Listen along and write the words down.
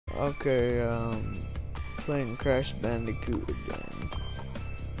Okay, playing Crash Bandicoot again.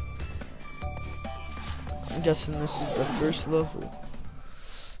 I'm guessing this is the first level.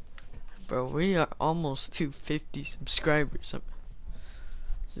 Bro, we are almost to 50 subscribers.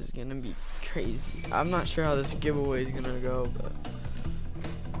 This is gonna be crazy. I'm not sure how this giveaway is gonna go, but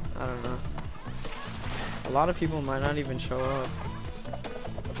I don't know. A lot of people might not even show up,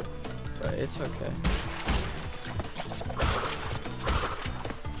 but it's okay.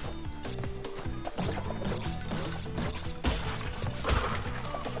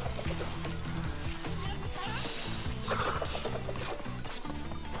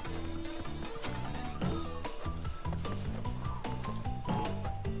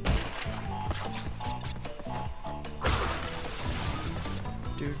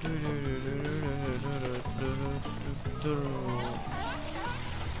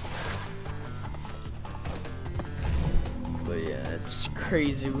 But yeah, it's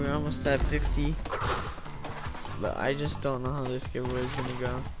crazy. We're almost at 50, but I just don't know how this giveaway is gonna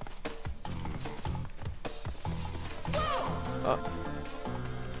go.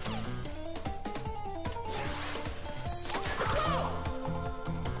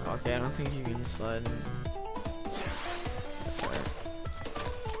 Okay, I don't think you can slide in.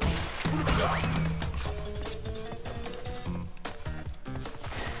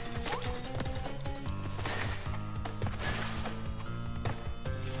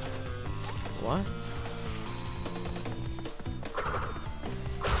 What?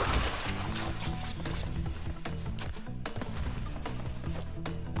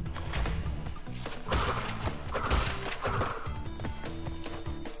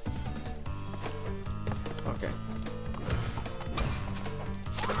 Okay.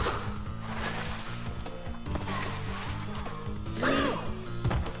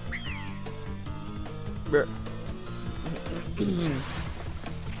 Bruh.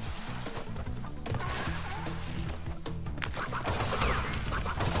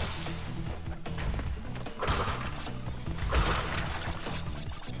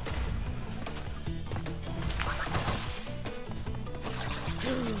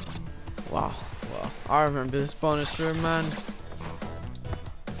 Wow, I remember this bonus room, man.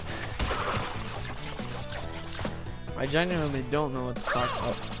 I genuinely don't know what to talk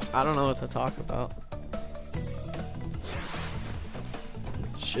about. I don't know what to talk about.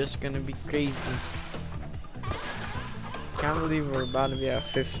 It's just gonna be crazy. Can't believe we're about to be at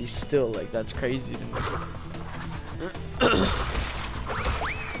 50 still. Like, that's crazy to me.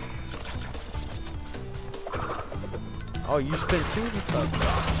 Oh, you spin too? What's up?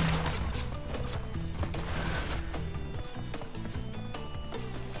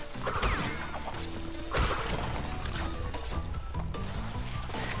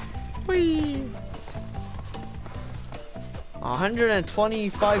 Whee!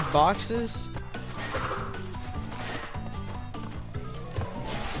 125 boxes?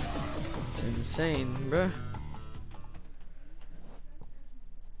 It's insane, bruh.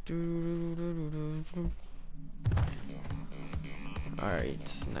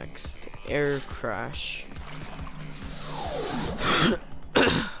 Alright, next. Air crash.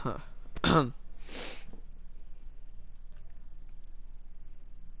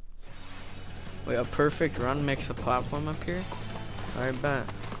 Wait, a perfect run makes a platform up here? Alright, bet.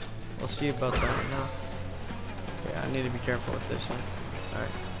 We'll see about that right now. Okay, I need to be careful with this one.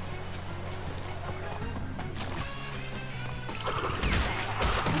 Alright.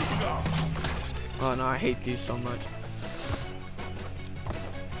 Oh no, I hate these so much.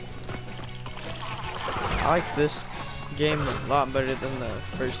 I like this game a lot better than the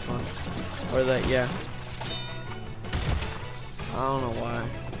first one. Or that, yeah. I don't know why.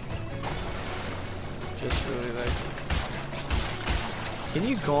 Just really like it. Can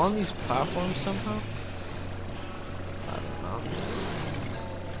you go on these platforms somehow? I don't know.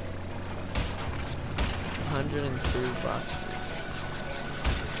 102 boxes.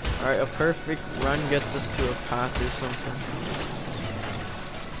 Alright, a perfect run gets us to a path or something.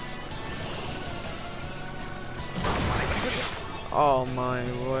 Oh my,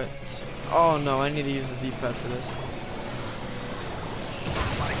 what? Oh no, I need to use the D-pad for this.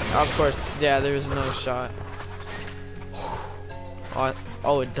 Of course, yeah, there's no shot.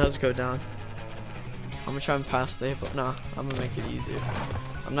 Oh, it does go down. I'm gonna try and pass the hip. Nah, I'm gonna make it easier.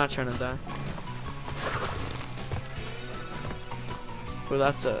 I'm not trying to die. Well,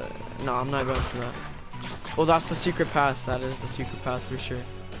 that's a... No, I'm not going for that. Well, that's the secret path. That is the secret path for sure.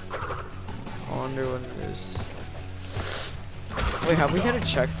 I wonder what it is. Wait, have we hit a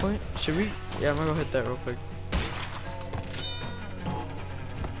checkpoint? Should we? Yeah, I'm gonna go hit that real quick.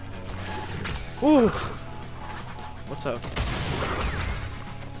 Ooh! What's up?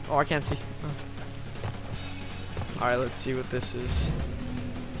 Oh, I can't see. Oh. Alright, let's see what this is.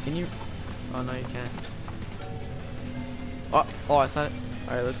 Can you? Oh, no, you can't. Oh, I thought it.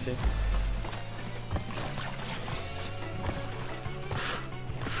 Alright, let's see.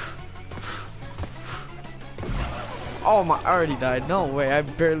 Oh my, I already died. No way, I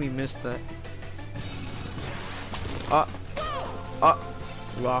barely missed that.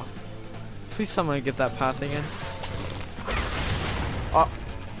 Wow. Please someone get that pass again.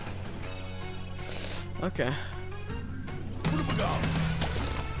 Okay.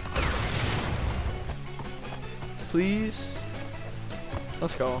 Please.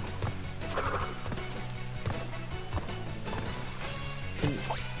 Let's go. Can you...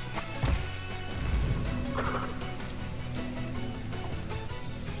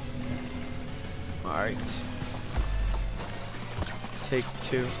 Alright. Take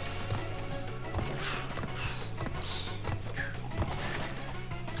 2.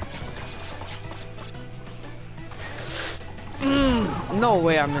 No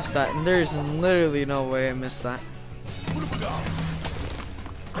way I missed that. There's literally no way I missed that.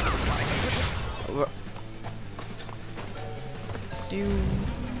 Dude.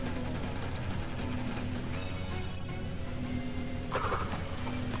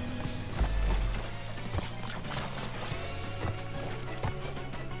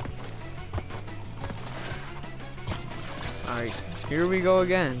 Alright, here we go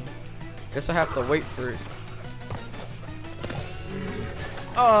again. Guess I have to wait for it.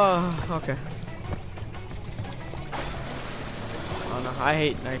 Oh, okay. Oh no, I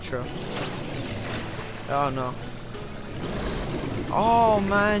hate nitro. Oh no. Oh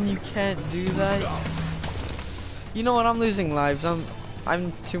man, you can't do that. You know what? I'm losing lives.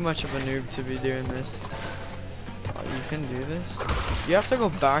 I'm too much of a noob to be doing this. Oh, you can do this. You have to go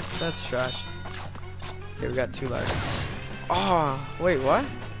back. That's trash. Okay, we got 2 lives. Oh, wait, what?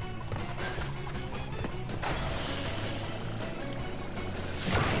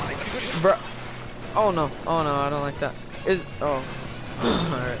 Bruh. Oh no, I don't like that. Oh.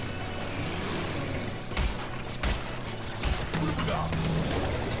 Alright.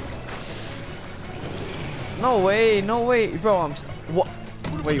 No way, bro, I'm what?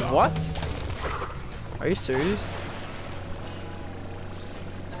 Wait, what? Are you serious?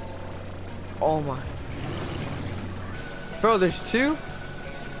 Oh my. Bro, there's 2?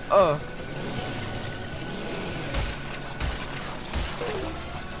 Oh.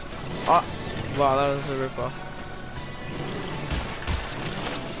 Wow, that was a ripoff.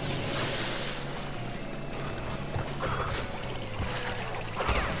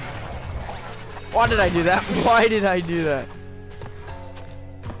 Why did I do that? Why did I do that?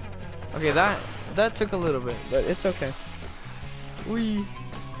 Okay, that took a little bit, but it's okay. Wee.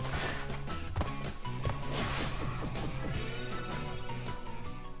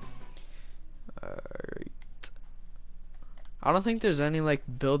 Alright. I don't think there's any like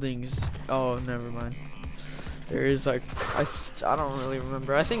buildings. Oh, never mind. There is like I don't really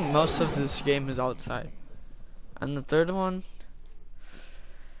remember. I think most of this game is outside. And the third one,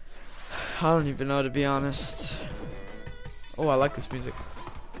 I don't even know, to be honest. Oh, I like this music.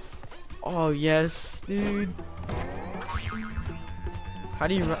 Oh yes, dude. How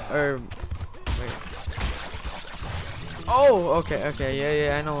do you wait. Oh, okay,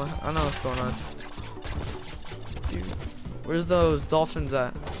 yeah, I know what's going on. Dude, where's those dolphins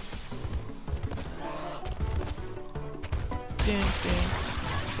at?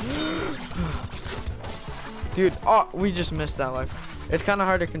 Dude, oh, we just missed that life. It's kind of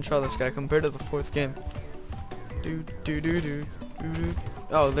hard to control this guy compared to the 4th game.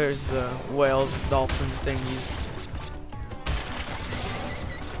 Oh, there's the whales, dolphin thingies.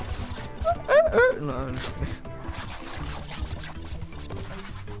 No, I'm just kidding.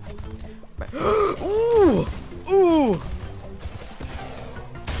 Ooh! Ooh!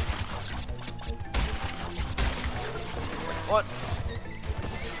 What?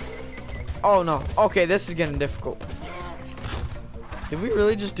 Oh no. Okay, this is getting difficult. Did we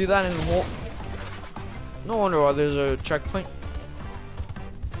really just do that in the whole? No wonder why there's a checkpoint.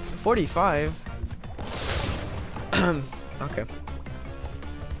 It's 45. Okay.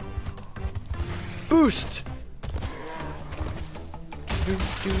 Boost.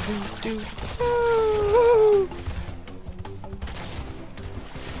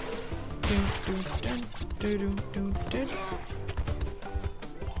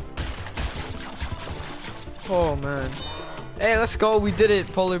 Oh man. Hey, let's go. We did it.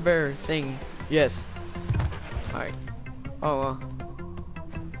 Polar bear thing. Yes. Alright. Oh well.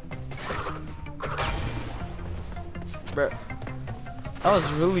 Bro. That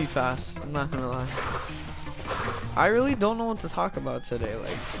was really fast. I'm not gonna lie. I really don't know what to talk about today.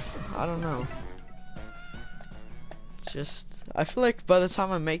 Like, I don't know. Just, I feel like by the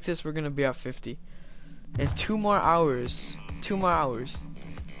time I make this, we're gonna be at 50. In 2 more hours. 2 more hours.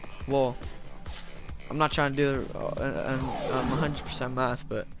 Well, I'm not trying to do 100% math,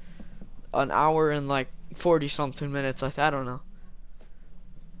 but an hour and like 40 something minutes. I don't know.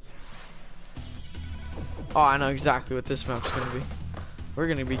 Oh, I know exactly what this map's gonna be. We're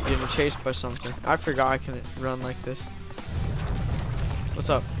gonna be getting chased by something. I forgot I can run like this. What's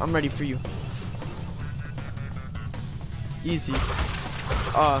up? I'm ready for you. Easy.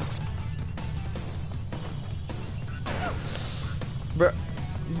 Bruh.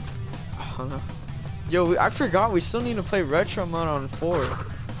 Oh no. Yo, I forgot we still need to play retro mode on 4.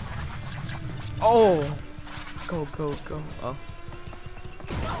 Oh! Go, go, go. Oh.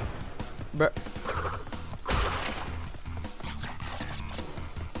 Bruh.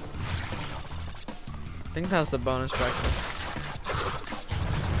 I think that's the bonus back there.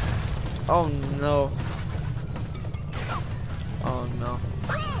 Oh no. Oh no.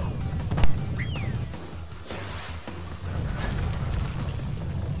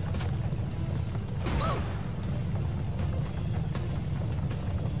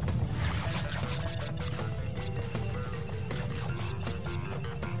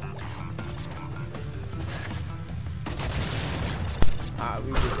 Ah,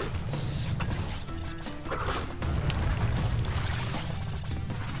 we did it.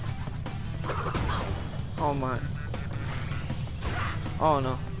 Oh my. Oh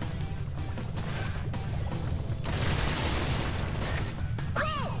no.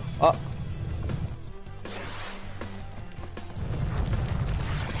 Oh.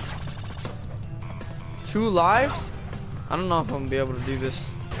 2 lives? I don't know if I'm gonna be able to do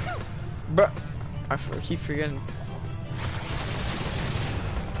this. Bruh. I keep forgetting.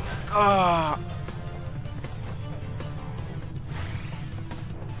 Ah.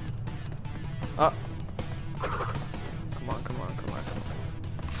 Come on, come on, come on, come on.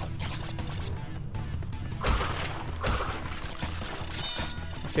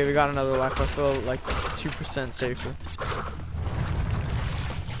 Okay, we got another life. I feel like 2% safer.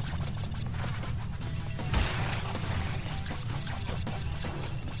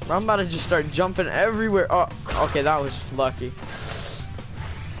 I'm about to just start jumping everywhere. Oh, okay, that was just lucky.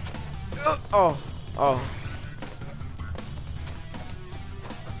 Oh, oh.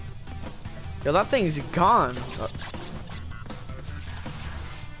 Yo, that thing's gone.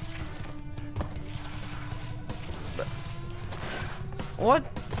 What?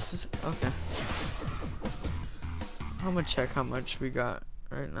 Okay. I'm gonna check how much we got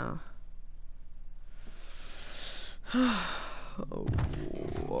right now.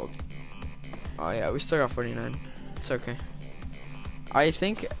 Oh yeah, we still got 49. It's okay. I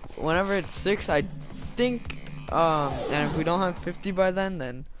think whenever it's 6, I think and if we don't have 50 by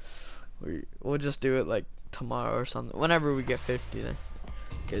then we'll just do it like tomorrow or something. Whenever we get 50 then.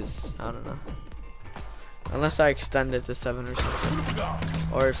 Cause I don't know. Unless I extend it to 7 or something.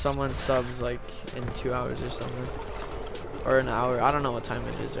 Or if someone subs like in 2 hours or something. Or an hour. I don't know what time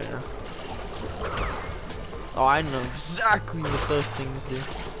it is right now. Oh, I know exactly what those things do.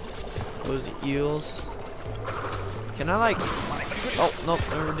 Those eels. Can I like... Oh, nope,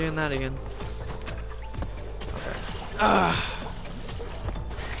 we're doing that again. Okay.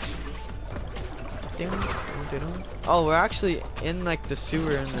 Oh, we're actually in like the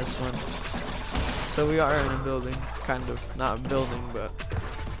sewer in this one. So we are in a building. Kind of. Not a building, but...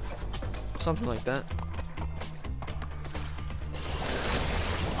 something like that.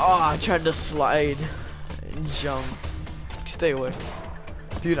 Oh, I tried to slide. Jump. Stay away.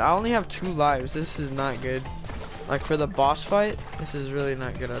 Dude, I only have 2 lives. This is not good. Like for the boss fight, this is really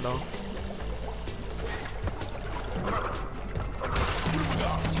not good at all.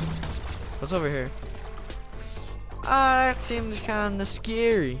 What's over here? Ah, that seems kinda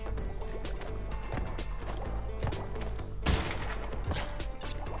scary.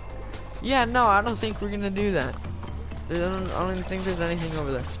 Yeah, no, I don't think we're gonna do that. I don't even think there's anything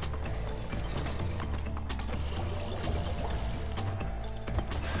over there.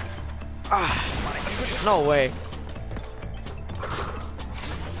 Ah, no way.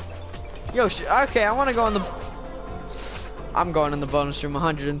 Yo, okay, I want to go in the... I'm going in the bonus room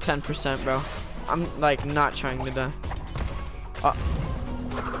 110%, bro. I'm, like, not trying to die.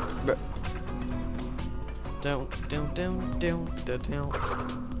 Bro. Don't.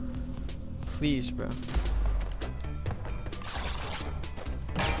 Please, bro.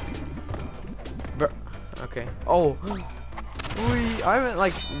 Bro. Okay. Oh. I haven't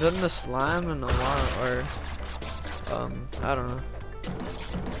like done the slime in a while, or I don't know.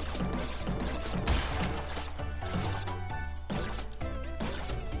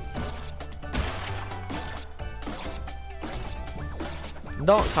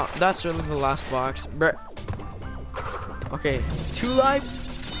 Don't talk. That's really the last box. Bruh. Okay, 2 lives?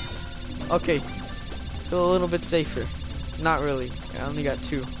 Okay. Feel a little bit safer. Not really. I only got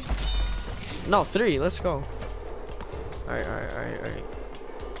 2. No, 3. Let's go. Alright.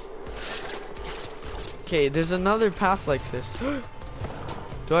 Okay, there's another path like this.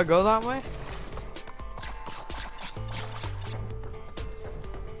 Do I go that way?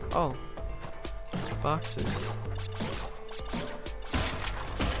 Oh. Boxes.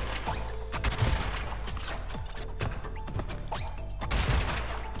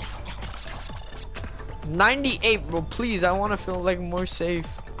 $98, bro. Please, I want to feel like more safe.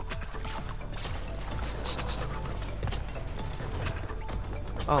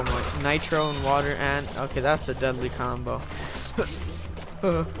 Oh my, nitro and water and okay, that's a deadly combo.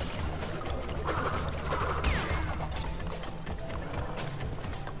 Oh,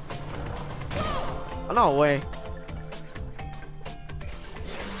 no way.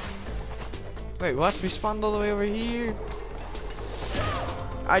 Wait, what? We spawned all the way over here.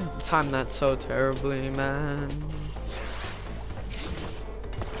 I timed that so terribly, man.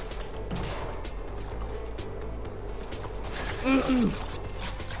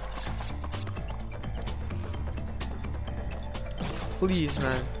 Please,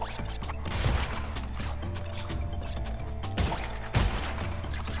 man.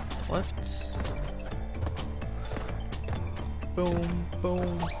 What? Boom,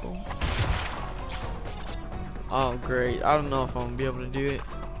 boom, boom. Oh, great. I don't know if I'm gonna be able to do it.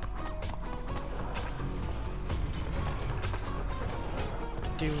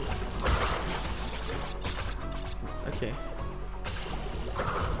 Do it. Okay.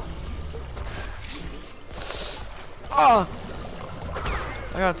 Oh!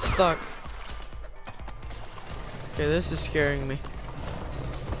 I got stuck. Okay, this is scaring me.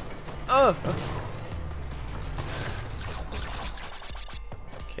 Oh!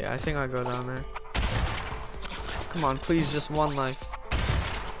 Okay, I think I'll go down there. Come on, please, just 1 life.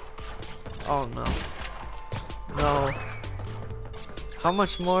 Oh no. No. How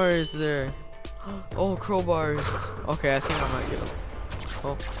much more is there? Oh, crowbars. Okay, I think I might get them.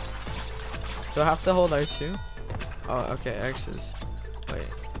 Oh. Do I have to hold R2? Oh, okay, X's. Wait.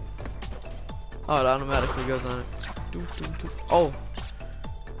 Oh, it automatically goes on it. Oh.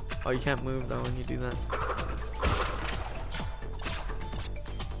 Oh, you can't move though when you do that.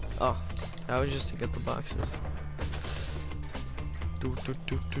 Oh, that was just to get the boxes.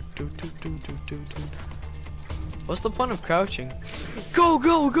 What's the point of crouching? Go,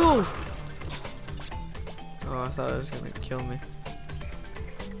 go, go! Oh, I thought it was gonna kill me.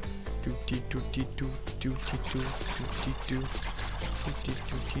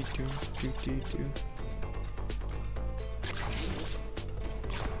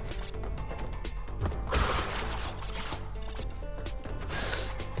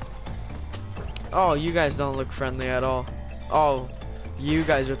 Oh, you guys don't look friendly at all. Oh, you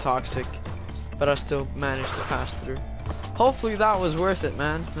guys are toxic, but I still managed to pass through. Hopefully that was worth it,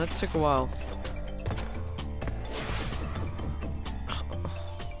 man. That took a while.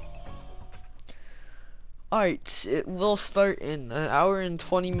 Alright, it will start in 1 hour and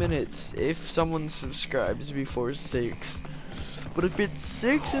 20 minutes if someone subscribes before 6. But if it's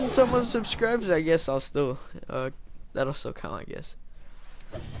 6 and someone subscribes, I guess I'll still, that'll still count, I guess.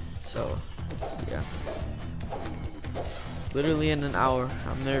 So, yeah. It's literally in 1 hour.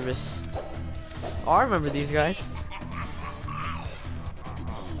 I'm nervous. Oh, I remember these guys.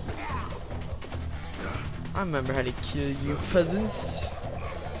 I remember how to kill you, peasants.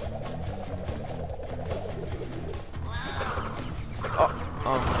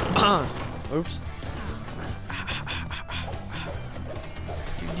 Oh. Oops.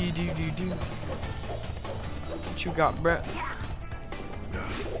 Do. What you got, bruh?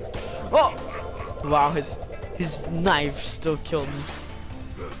 Oh! Wow, his knife still killed me.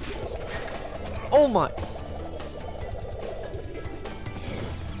 Oh my!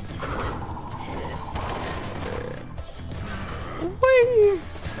 Whee!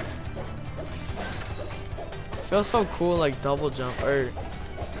 Feels so cool, like double jump or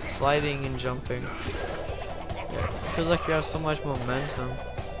sliding and jumping. Yeah, feels like you have so much momentum.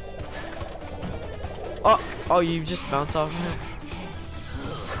 Oh, you just bounce off him.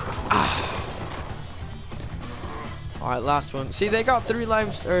 Ah. All right, last one. See, they got 3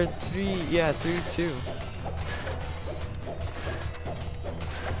 lives or 3. Yeah, 3-2.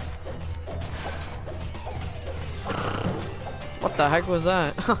 What the heck was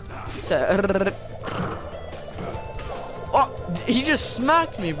that? Oh, he just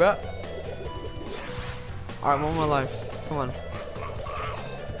smacked me, bro. All right, 1 more life. Come on.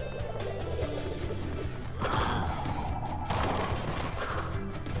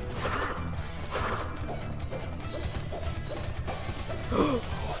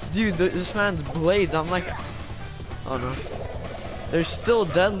 Dude, this man's blades, I'm like, oh no. They're still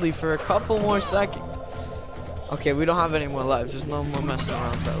deadly for a couple more seconds. Okay, we don't have any more lives. There's no more messing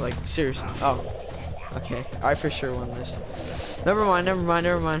around, but like, seriously. Oh, okay. I for sure won this. Never mind, never mind,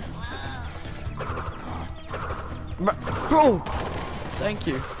 never mind. Bro! Thank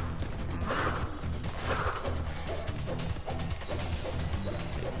you.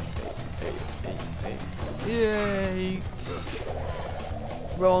 Yay!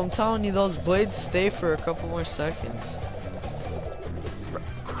 Bro, I'm telling you, those blades stay for a couple more seconds.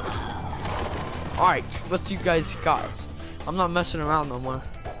 Alright, what you guys got? I'm not messing around no more.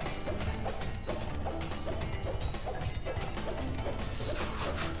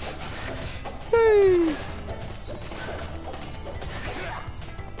 Hey!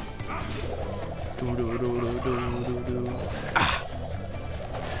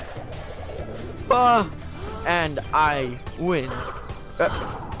 Ah! And I win.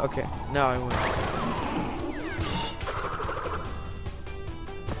 Okay, now I win.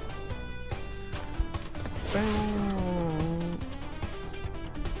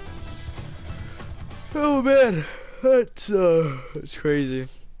 Oh man, that's crazy.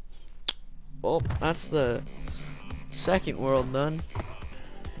 Well, that's the second world done.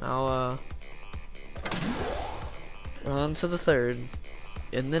 Now we're on to the third.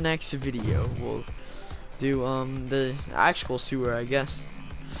 In the next video, we'll do the actual sewer, I guess.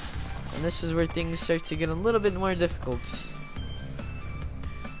 And this is where things start to get a little bit more difficult.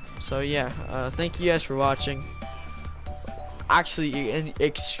 So yeah, thank you guys for watching. Actually,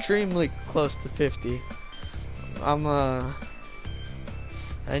 extremely close to 50. And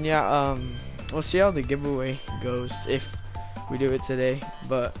yeah, we'll see how the giveaway goes if we do it today.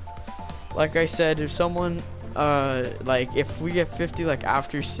 But like I said, if someone like if we get 50 like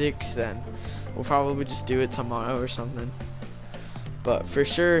after 6, then we'll probably just do it tomorrow or something. But for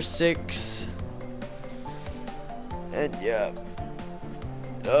sure 6. And yeah,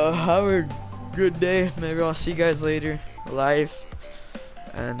 have a good day. Maybe I'll see you guys later live.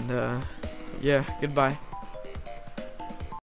 And yeah, goodbye.